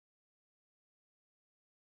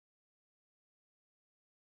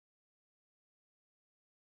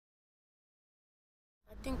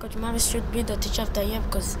I think Coach Meibos should be the teacher of the year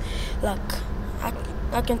because, like,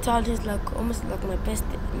 I can tell he's like almost like my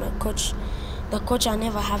coach, the coach I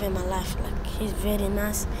never have in my life. Like, he's very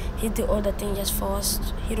nice. He do all the things just for us.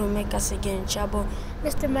 He don't make us get in trouble.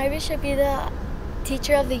 Mr. Meibos should be the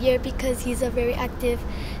teacher of the year because he's a very active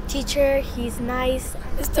teacher. He's nice.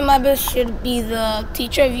 Mr. Meibos should be the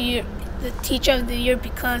teacher of the year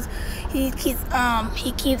because he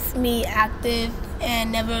keeps me active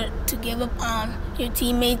and never to give up on your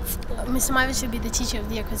teammates. Mr. Meibos should be the teacher of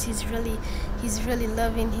the year because he's really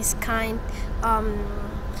loving, he's kind.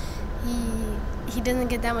 He doesn't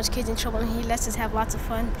get that much kids in trouble, and he lets us have lots of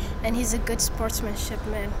fun, and he's a good sportsmanship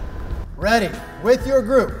man. Ready, with your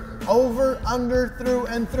group, over, under, through,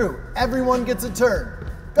 and through. Everyone gets a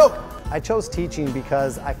turn. Go! I chose teaching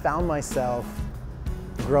because I found myself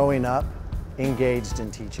growing up engaged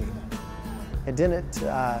in teaching.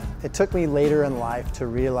 It took me later in life to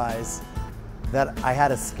realize that I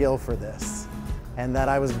had a skill for this and that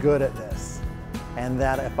I was good at this and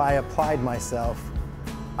that if I applied myself,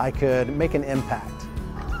 I could make an impact.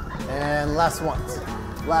 And last one.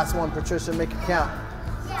 Last one, Patricia, make it count.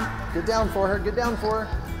 Get down for her, get down for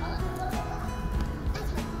her.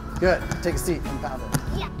 Good, take a seat, unpound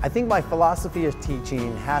it. I think my philosophy of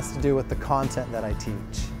teaching has to do with the content that I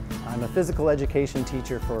teach. I'm a physical education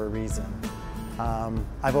teacher for a reason.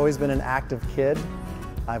 I've always been an active kid.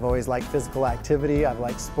 I've always liked physical activity, I've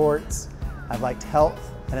liked sports, I've liked health,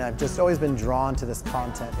 and I've just always been drawn to this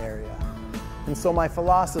content area. And so my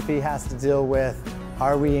philosophy has to deal with,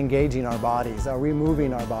 are we engaging our bodies? Are we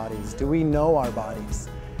moving our bodies? Do we know our bodies?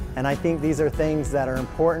 And I think these are things that are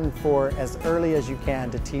important for as early as you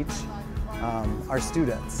can to teach our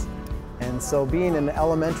students. And so being an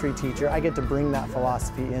elementary teacher, I get to bring that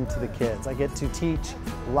philosophy into the kids. I get to teach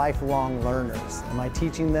lifelong learners. Am I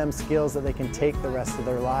teaching them skills that they can take the rest of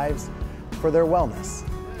their lives for their wellness?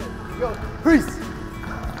 Go, freeze!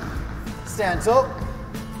 Stand tall,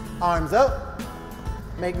 arms out,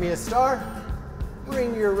 make me a star.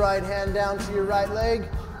 Bring your right hand down to your right leg,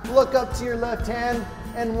 look up to your left hand,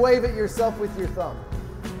 and wave at yourself with your thumb.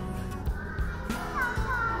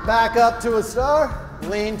 Back up to a star.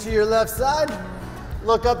 Lean to your left side,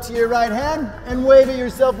 look up to your right hand, and wave at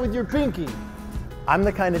yourself with your pinky. I'm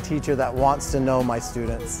the kind of teacher that wants to know my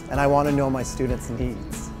students, and I want to know my students'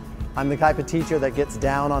 needs. I'm the type of teacher that gets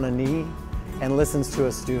down on a knee and listens to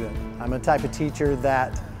a student. I'm a type of teacher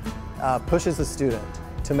that pushes a student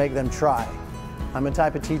to make them try. I'm a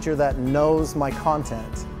type of teacher that knows my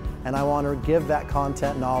content, and I want to give that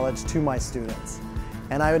content knowledge to my students.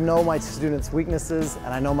 And I know my students' weaknesses,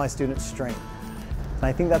 and I know my students' strengths. And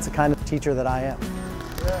I think that's the kind of teacher that I am.